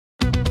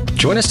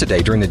Join us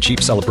today during the Jeep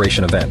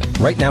Celebration event.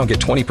 Right now, get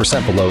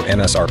 20% below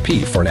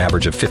MSRP for an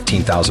average of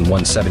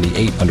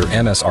 $15,178 under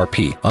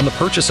MSRP on the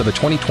purchase of a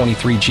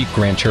 2023 Jeep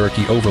Grand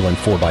Cherokee Overland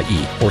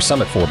 4xE or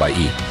Summit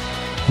 4xE.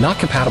 Not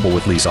compatible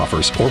with lease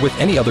offers or with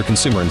any other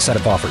consumer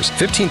incentive offers.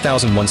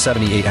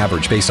 $15,178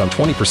 average based on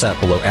 20%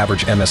 below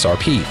average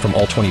MSRP from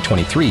all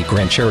 2023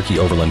 Grand Cherokee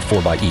Overland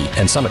 4xE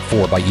and Summit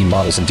 4xE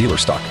models in dealer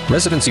stock.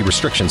 Residency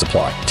restrictions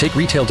apply. Take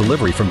retail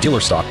delivery from dealer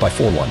stock by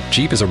 4/1.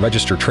 Jeep is a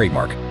registered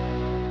trademark.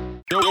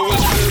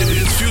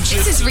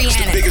 This is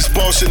Rihanna. The biggest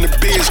boss in the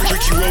biz,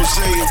 Ricky Rose.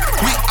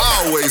 We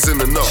always in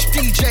the know.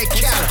 DJ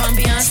Khaled. I'm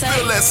Beyonce.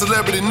 Feel that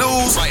celebrity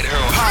news. Right here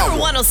on Power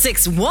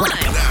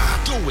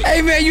 106.1.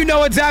 Hey, man, you know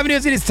what time it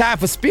is. It is time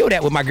for Spill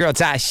That with my girl,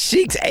 Ty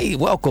Sheeks. Hey,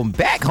 welcome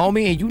back,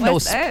 homie. And you know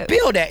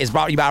Spill That is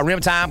brought to you by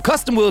Rim Time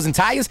Custom Wheels and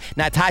Tires.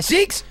 Now, Ty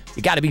Sheeks,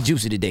 you got to be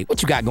juicy today.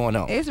 What you got going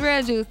on? It's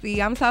real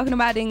juicy. I'm talking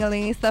about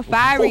Dingaling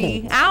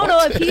Safaree. I don't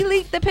know if he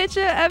leaked the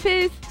picture of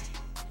his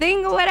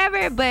thing or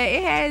whatever, but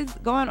it has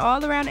gone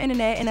all around the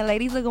internet, and the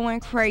ladies are going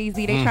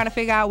crazy. They trying to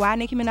figure out why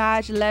Nicki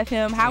Minaj left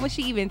him. How was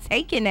she even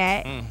taking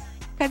that?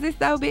 Because it's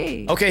so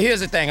big. Okay, here's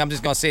the thing. I'm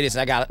just going to say this,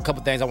 and I got a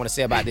couple things I want to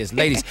say about this.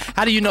 Ladies,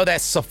 how do you know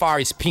that's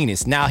Safaree's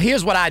penis? Now,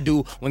 here's what I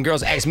do when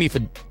girls ask me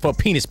for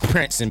penis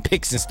prints and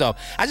pics and stuff.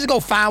 I just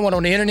go find one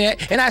on the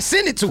internet, and I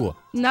send it to her.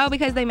 No,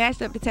 because they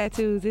matched up the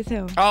tattoos. It's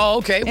him. Oh,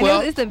 okay. And well,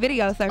 it's a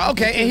video service.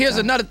 Okay, and here's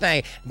another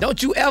thing.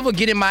 Don't you ever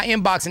get in my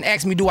inbox and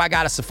ask me, do I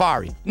got a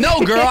Safaree? No,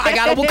 girl, I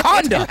got a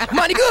Wakanda.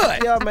 Money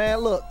good. Yeah, man,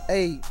 look,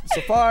 hey,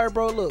 Safaree,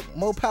 bro, look,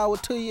 more power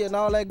to you and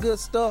all that good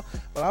stuff.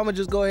 But I'm going to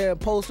just go ahead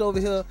and post over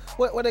here.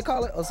 What they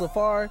call it? A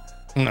Safaree?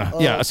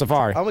 Yeah, a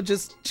Safaree. I'm going to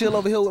just chill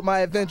over here with my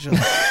adventure.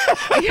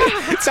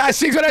 Ty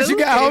Sheeks, what else you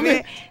got,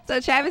 homie? So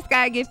Travis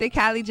Scott gifted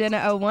Kylie Jenner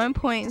a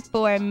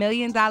 $1.4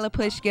 million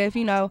push gift.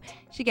 You know,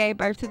 she gave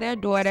birth to their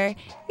daughter.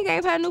 He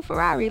gave her a new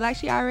Ferrari, like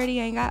she already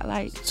ain't got,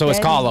 like. So it's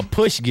called a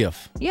push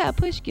gift? Yeah, a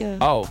push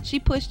gift. Oh. She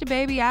pushed the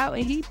baby out,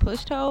 and he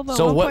pushed her over a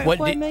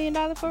 $1.4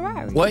 million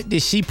Ferrari. What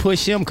did she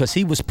push him? Because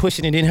he was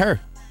pushing it in her.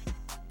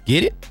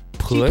 Get it?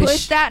 Push. She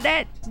pushed out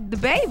the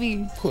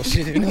baby. Push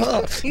it in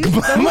her.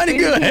 Money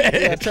good.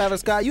 Yeah,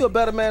 Travis Scott, you a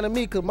better man than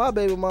me, because my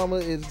baby mama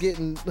is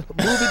getting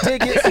movie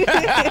tickets,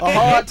 a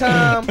hard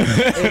time,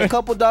 and a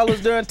couple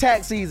dollars during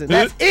tax season.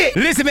 That's it.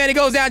 Listen, man, it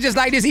goes down just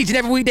like this each and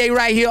every weekday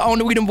right here on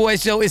the We Them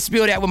Boys Show. It's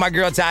Spill That with my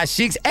girl, Ty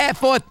Sheeks, at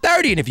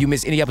 4:30. And if you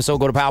miss any episode,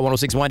 go to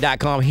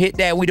power1061.com, hit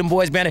that We Them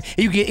Boys banner,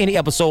 and you get any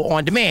episode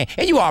on demand.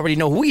 And you already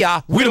know who we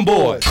are, We Them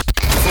Boys.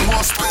 For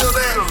more Spill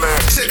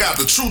That, check out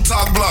the True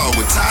Talk blog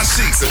with Ty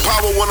Sheeks at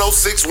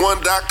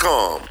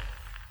power1061.com.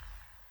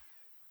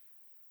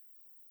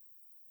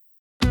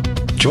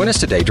 Join us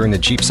today during the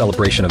Jeep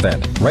Celebration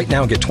event. Right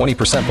now, get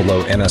 20%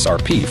 below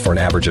MSRP for an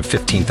average of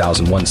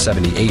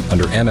 $15,178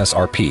 under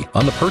MSRP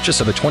on the purchase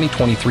of a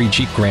 2023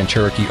 Jeep Grand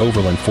Cherokee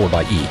Overland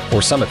 4xE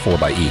or Summit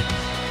 4xE.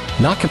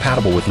 Not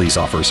compatible with lease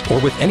offers or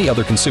with any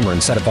other consumer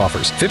incentive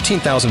offers.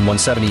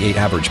 $15,178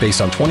 average based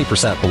on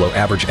 20% below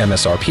average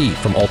MSRP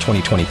from all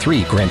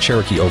 2023 Grand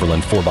Cherokee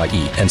Overland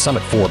 4xE and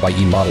Summit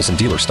 4xE models in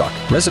dealer stock.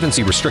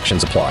 Residency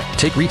restrictions apply.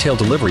 Take retail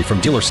delivery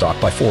from dealer stock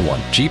by 4/1.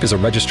 Jeep is a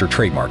registered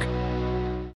trademark.